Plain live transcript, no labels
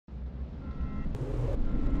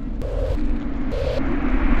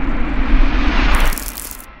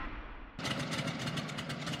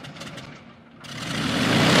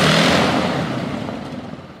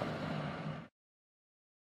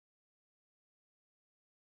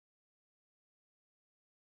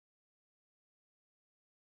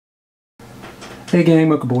Hey gang,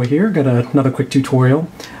 Mochaboy here. Got another quick tutorial.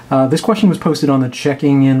 This question was posted on the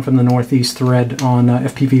Checking In from the Northeast thread on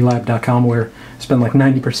fpvlab.com, where I spend like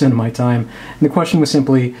 90% of my time. And the question was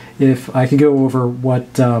simply if I could go over what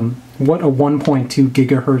a 1.2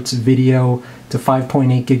 gigahertz video to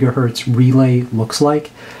 5.8 gigahertz relay looks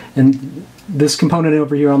like. And this component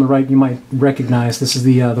over here on the right you might recognize. This is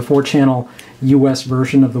the 4-channel US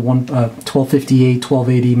version of the 1258,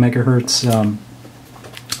 1280 megahertz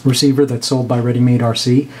receiver that's sold by Ready Made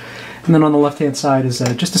RC. And then on the left hand side is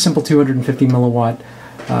just a simple 250 milliwatt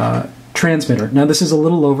transmitter. Now this is a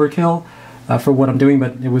little overkill for what I'm doing,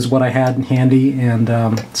 but it was what I had handy, and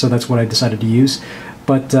so that's what I decided to use.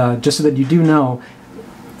 But just so that you do know,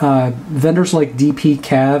 vendors like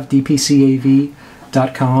DPCAV,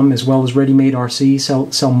 DPCAV.com, as well as Ready Made RC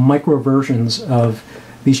sell micro versions of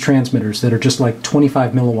these transmitters that are just like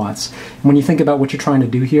 25 milliwatts. And when you think about what you're trying to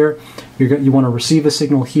do here, you want to receive a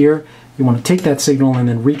signal here, you want to take that signal and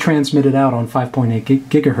then retransmit it out on 5.8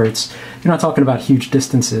 gigahertz. You're not talking about huge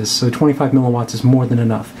distances, so 25 milliwatts is more than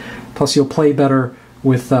enough. Plus you'll play better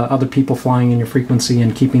with other people flying in your frequency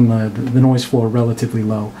and keeping the noise floor relatively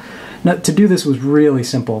low. Now to do this was really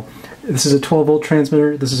simple. This is a 12 volt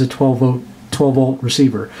transmitter, this is a 12 volt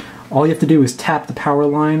receiver. All you have to do is tap the power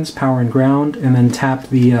lines, power and ground, and then tap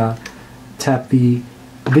the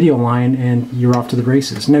video line, and you're off to the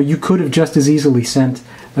races. Now you could have just as easily sent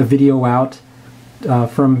a video out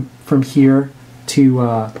from here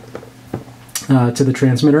to the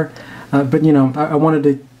transmitter, but you know I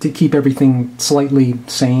wanted to keep everything slightly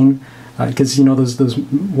sane because you know those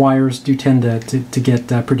wires do tend to get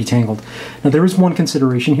pretty tangled. Now there is one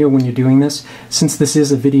consideration here when you're doing this. Since this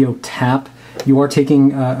is a video tap, you are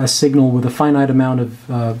taking a signal with a finite amount of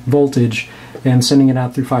voltage and sending it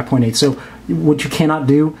out through 5.8. So what you cannot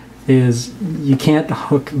do is you can't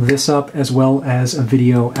hook this up as well as a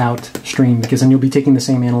video out stream, because then you'll be taking the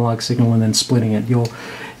same analog signal and then splitting it. You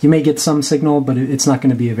may get some signal, but it's not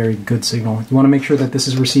going to be a very good signal. You want to make sure that this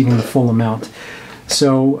is receiving the full amount.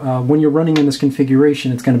 So when you're running in this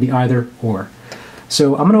configuration, it's going to be either or.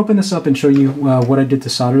 So I'm going to open this up and show you what I did to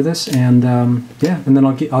solder this, and yeah, and then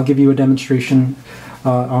I'll give you a demonstration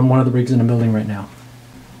on one of the rigs in the building right now.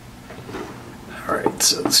 Alright,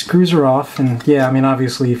 so the screws are off, and yeah, I mean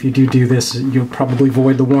obviously if you do this, you'll probably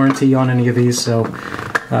void the warranty on any of these, so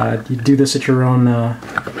you do this at your own...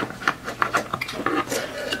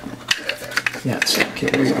 yeah, okay,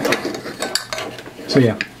 there we go. So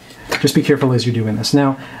yeah, just be careful as you're doing this.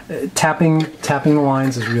 Now, tapping the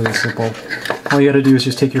lines is really simple. All you got to do is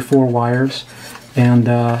just take your 4 wires and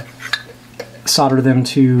solder them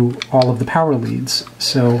to all of the power leads.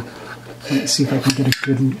 So let me see if I can get a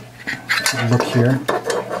good look here.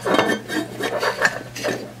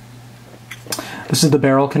 This is the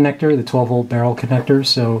barrel connector, the 12 volt barrel connector.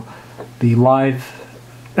 So the live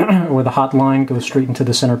or the hot line goes straight into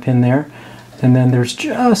the center pin there. And then there's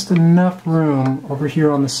just enough room over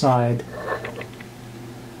here on the side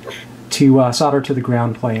to solder to the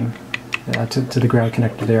ground plane. To the ground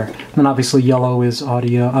connector there. And then obviously yellow is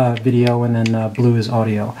audio, video, and then blue is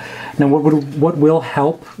audio. Now what will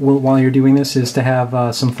help while you're doing this is to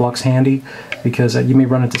have some flux handy, because you may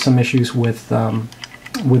run into some issues with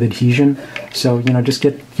adhesion. So you know, just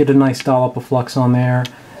get a nice dollop of flux on there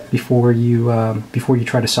before you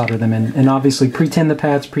try to solder them in. And obviously pre-tin the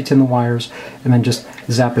pads, pre-tin the wires, and then just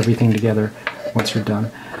zap everything together once you're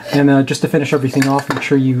done. And just to finish everything off, make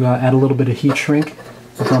sure you add a little bit of heat shrink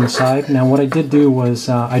over on the side. Now what I did do was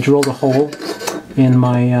I drilled a hole in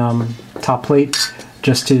my top plate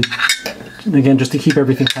just to keep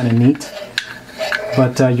everything kind of neat.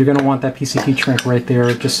 But you're going to want that piece of heat shrink right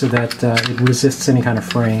there just so that it resists any kind of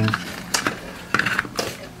fraying.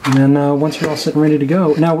 And then once you're all set and ready to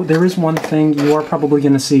go, now there is one thing you are probably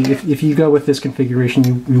going to see if you go with this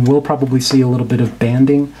configuration. You will probably see a little bit of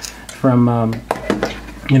banding from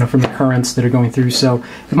you know, from the currents that are going through, so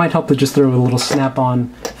it might help to just throw a little snap-on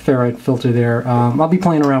ferrite filter there. I'll be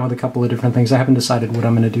playing around with a couple of different things. I haven't decided what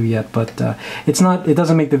I'm going to do yet, but it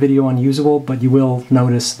doesn't make the video unusable, but you will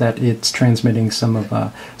notice that it's transmitting some of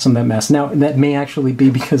that mess. Now that may actually be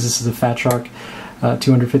because this is a Fatshark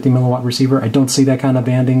 250 milliwatt receiver. I don't see that kind of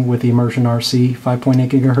banding with the Immersion RC 5.8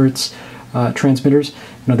 gigahertz transmitters.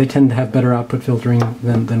 You know, they tend to have better output filtering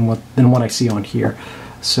than what I see on here.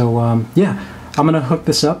 So yeah. I'm going to hook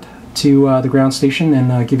this up to the ground station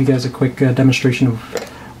and give you guys a quick demonstration of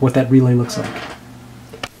what that relay looks like.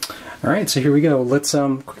 Alright, so here we go. Let's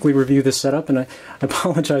quickly review this setup, and I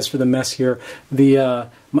apologize for the mess here.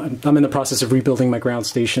 I'm in the process of rebuilding my ground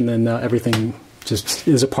station, and everything just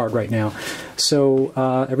is apart right now. So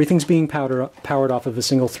everything's being powered off of a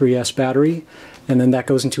single 3S battery, and then that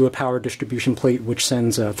goes into a power distribution plate, which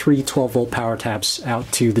sends 3 12-volt power taps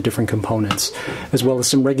out to the different components, as well as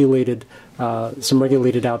some regulated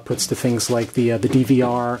outputs to things like the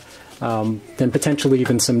DVR, then potentially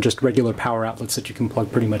even some just regular power outlets that you can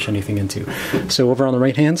plug pretty much anything into. So over on the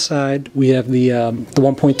right-hand side, we have the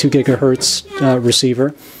 1.2 gigahertz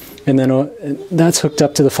receiver. And then that's hooked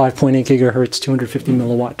up to the 5.8 gigahertz 250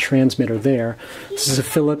 milliwatt transmitter there. This is a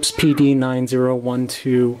Philips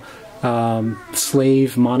PD9012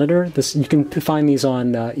 slave monitor. You can find these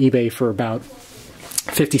on eBay for about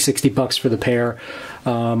 50, 60 bucks for the pair.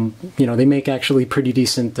 You know, they make actually pretty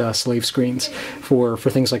decent slave screens for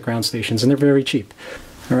things like ground stations, and they're very cheap.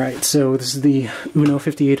 All right, so this is the Uno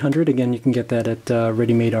 5800. Again, you can get that at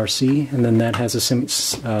Ready Made RC, and then that has a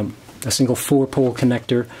single 4-pole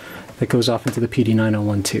connector that goes off into the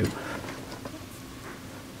PD9012.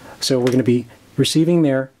 So we're going to be receiving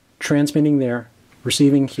there, transmitting there,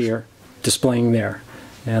 receiving here, displaying there,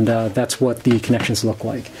 and that's what the connections look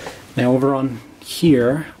like. Now over on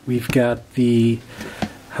here, we've got the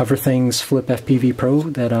HoverThings Flip FPV Pro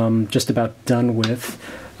that I'm just about done with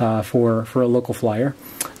for a local flyer.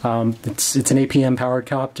 It's an APM powered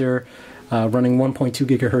copter running 1.2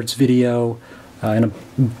 gigahertz video and a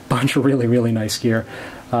bunch of really nice gear.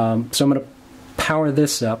 So I'm going to power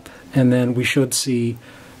this up, and then we should see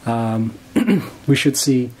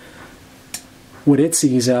what it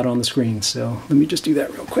sees out on the screen. So let me just do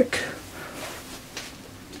that real quick.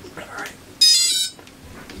 Alright,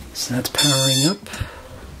 so that's powering up,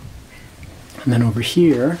 and then over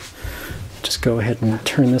here, just go ahead and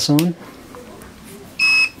turn this on.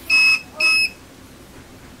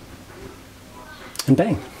 And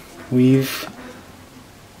bang, we've...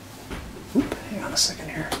 Oop, hang on a second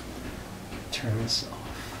here. Turn this off.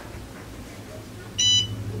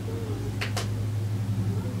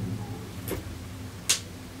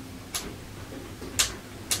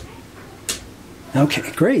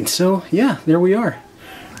 Okay, great. So yeah, there we are.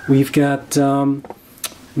 We've got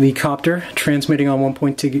the copter transmitting on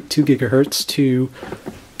 1.2 gigahertz to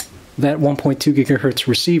that 1.2 gigahertz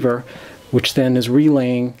receiver, which then is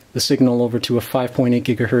relaying the signal over to a 5.8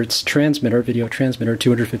 gigahertz transmitter, video transmitter,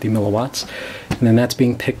 250 milliwatts, and then that's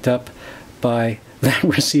being picked up by that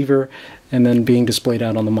receiver and then being displayed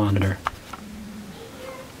out on the monitor.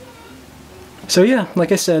 So yeah,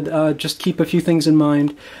 like I said, just keep a few things in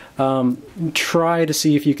mind. Try to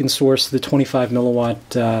see if you can source the 25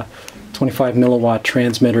 milliwatt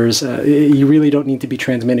transmitters. You really don't need to be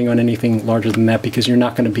transmitting on anything larger than that, because you're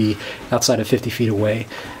not going to be outside of 50 feet away.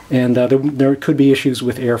 And there could be issues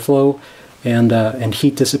with airflow and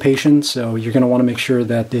heat dissipation, so you're going to want to make sure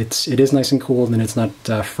that it is nice and cool and it's not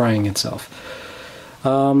frying itself.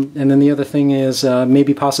 And then the other thing is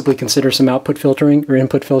maybe possibly consider some output filtering, or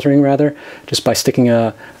input filtering rather, just by sticking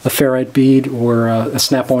a ferrite bead or a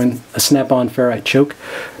snap-on ferrite choke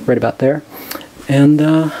right about there. And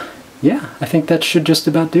yeah, I think that should just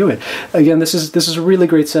about do it. Again, this is a really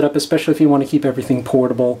great setup, especially if you want to keep everything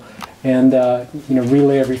portable and you know,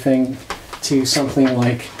 relay everything to something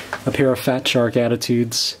like a pair of Fatshark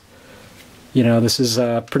Attitudes. You know, this is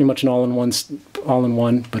pretty much an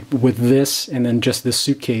all-in-one, but with this and then just this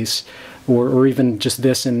suitcase, or even just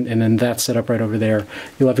this and then that setup right over there,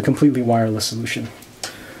 you'll have a completely wireless solution.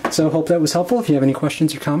 So hope that was helpful. If you have any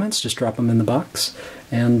questions or comments, just drop them in the box.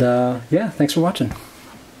 And yeah, thanks for watching.